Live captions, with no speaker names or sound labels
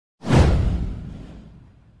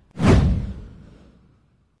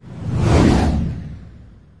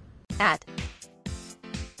AT.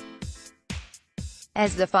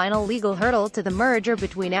 As the final legal hurdle to the merger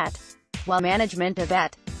between AT, while management of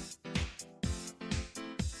AT,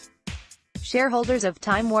 shareholders of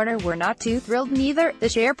Time Warner were not too thrilled neither. The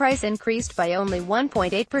share price increased by only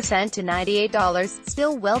 1.8% to $98,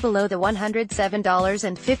 still well below the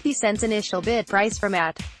 $107.50 initial bid price from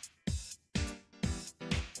AT.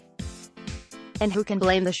 And who can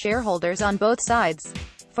blame the shareholders on both sides?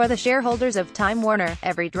 For the shareholders of Time Warner,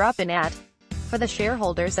 every drop in AT. For the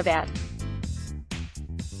shareholders of AT,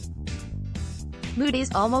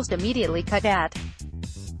 Moody's almost immediately cut AT.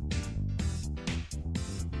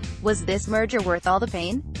 Was this merger worth all the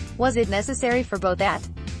pain? Was it necessary for both AT?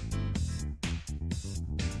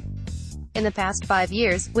 In the past 5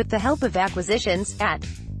 years, with the help of acquisitions, AT.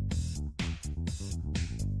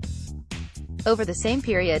 Over the same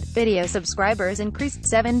period, video subscribers increased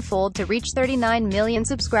 7-fold to reach 39 million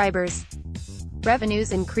subscribers.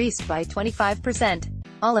 Revenues increased by 25%.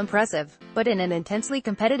 All impressive. But in an intensely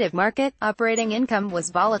competitive market, operating income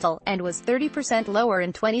was volatile, and was 30% lower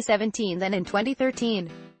in 2017 than in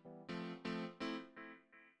 2013.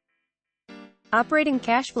 Operating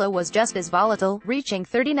cash flow was just as volatile, reaching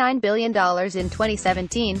 $39 billion in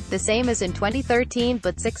 2017, the same as in 2013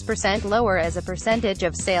 but 6% lower as a percentage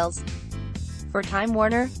of sales. For Time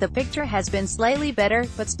Warner, the picture has been slightly better,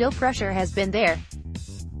 but still pressure has been there.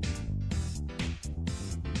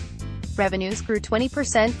 Revenues grew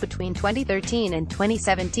 20% between 2013 and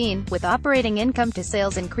 2017, with operating income to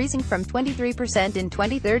sales increasing from 23% in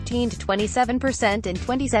 2013 to 27% in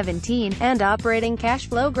 2017, and operating cash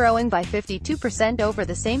flow growing by 52% over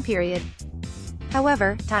the same period.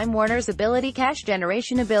 However, Time Warner's cash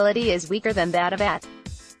generation ability is weaker than that of AT.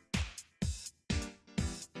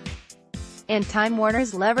 And Time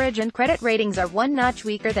Warner's leverage and credit ratings are one notch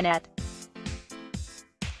weaker than AT.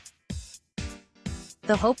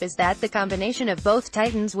 The hope is that the combination of both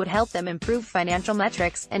titans would help them improve financial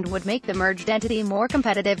metrics, and would make the merged entity more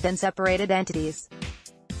competitive than separated entities.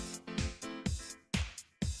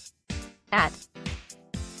 AT.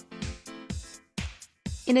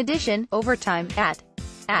 In addition, over time, AT.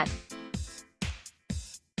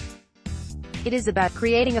 It is about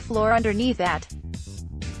creating a floor underneath AT.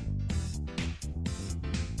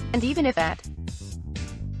 And even if AT.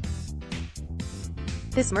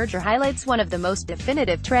 This merger highlights one of the most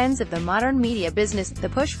definitive trends of the modern media business, the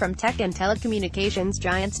push from tech and telecommunications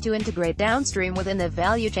giants to integrate downstream within the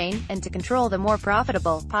value chain, and to control the more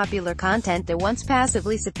profitable, popular content they once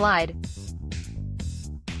passively supplied.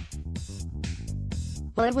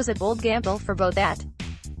 Well, it was a bold gamble for both AT.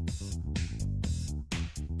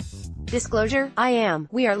 Disclosure: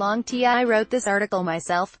 we are long T. I wrote this article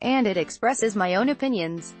myself, and it expresses my own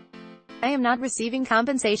opinions. I am not receiving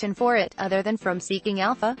compensation for it, other than from Seeking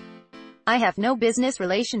Alpha. I have no business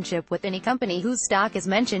relationship with any company whose stock is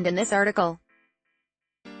mentioned in this article.